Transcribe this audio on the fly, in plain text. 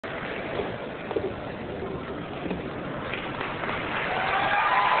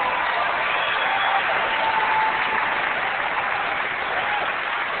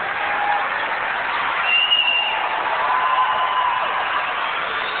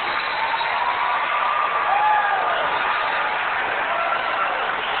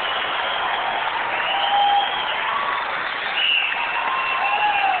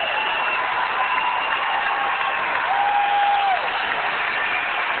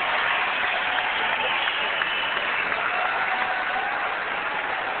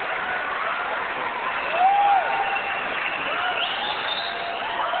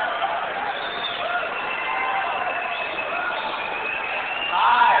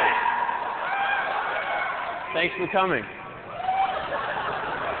Thanks for coming.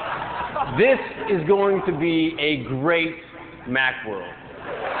 This is going to be a great Macworld.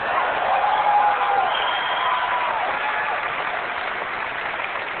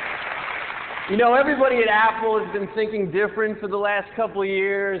 You know, everybody at Apple has been thinking different for the last couple of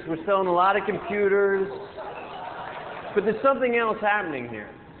years. We're selling a lot of computers. But there's something else happening here.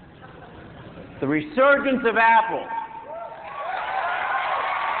 The resurgence of Apple.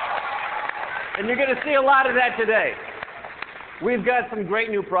 And you're going to see a lot of that today. We've got some great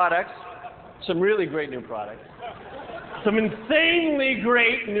new products. Some really great new products. Some insanely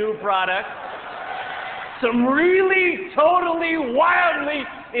great new products. Some really, totally, wildly,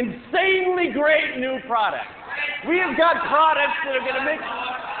 insanely great new products. We have got products that are going to make...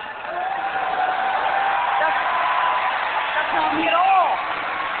 That's not me at all.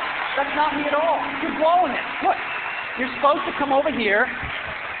 That's not me at all. You're blowing it. Look, you're supposed to come over here,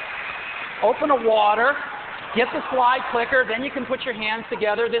 open a water, get the slide clicker, then you can put your hands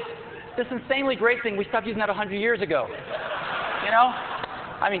together. This insanely great thing, we stopped using that 100 years ago. You know?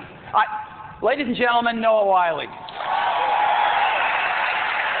 I mean, ladies and gentlemen, Noah Wyle.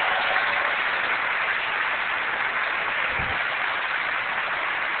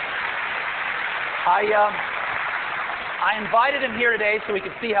 I invited him here today so he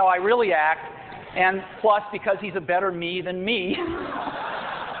could see how I really act, and plus because he's a better me than me.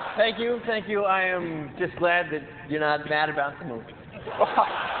 Thank you, thank you. I am just glad that you're not mad about the movie.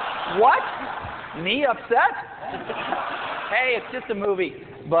 What? Me upset? Hey, it's just a movie.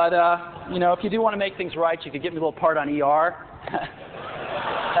 But, you know, if you do want to make things right, you could give me a little part on ER.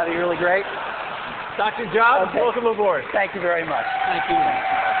 That'd be really great. Dr. Jobs, okay. Welcome aboard. Thank you very much. Thank you.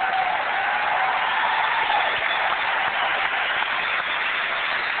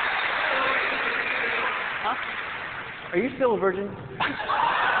 Huh? Are you still a virgin?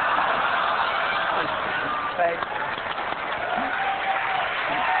 Thanks.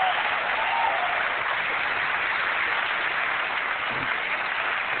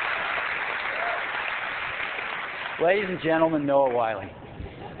 Ladies and gentlemen, Noah Wyle.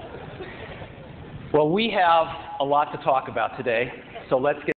 Well, we have a lot to talk about today, so let's get